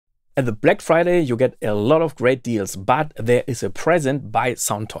At the Black Friday, you get a lot of great deals, but there is a present by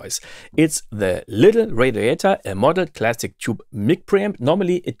Soundtoys. It's the Little Radiator, a model classic tube mic preamp.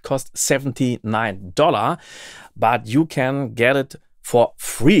 Normally it costs $79, but you can get it for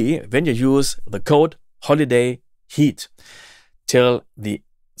free when you use the code HOLIDAYHEAT till the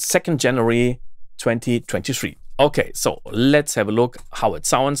 2nd January 2023. Okay, so let's have a look how it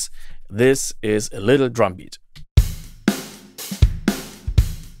sounds. This is a little drum beat.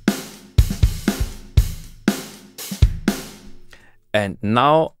 And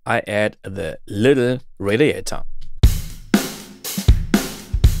now I add the little radiator.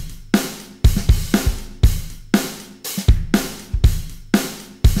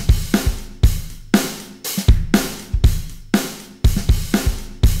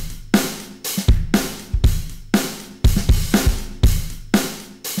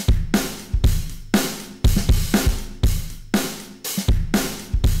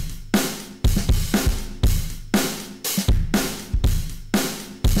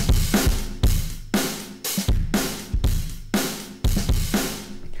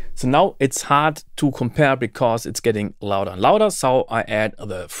 So now it's hard to compare because it's getting louder and louder. So I add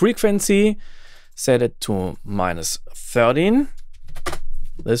the frequency, set it to -13,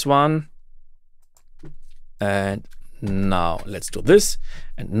 this one. And now let's do this.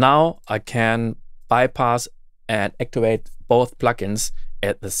 And now I can bypass and activate both plugins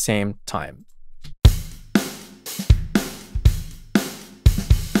at the same time.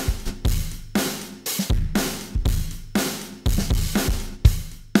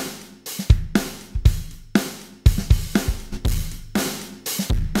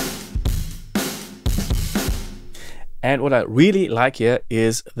 And what I really like here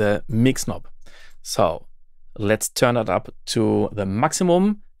is the mix knob. So let's turn it up to the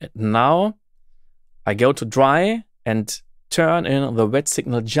maximum. And now I go to dry and turn in the wet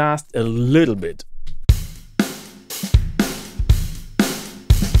signal just a little bit.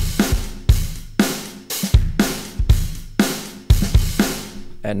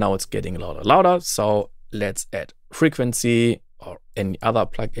 And now it's getting louder. So let's add frequency or any other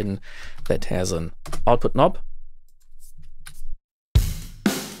plugin that has an output knob.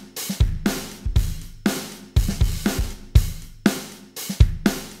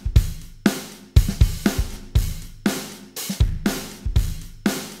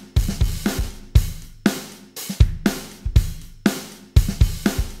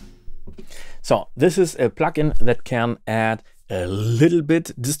 So this is a plugin that can add a little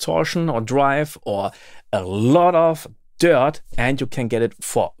bit distortion or drive or a lot of dirt, and you can get it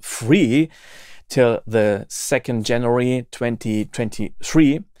for free till the 2nd January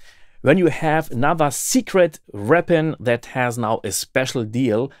 2023. When you have another secret weapon that has now a special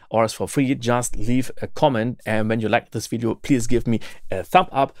deal or is for free, just leave a comment. And when you like this video, please give me a thumb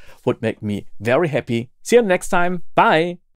up, would make me very happy. See you next time. Bye.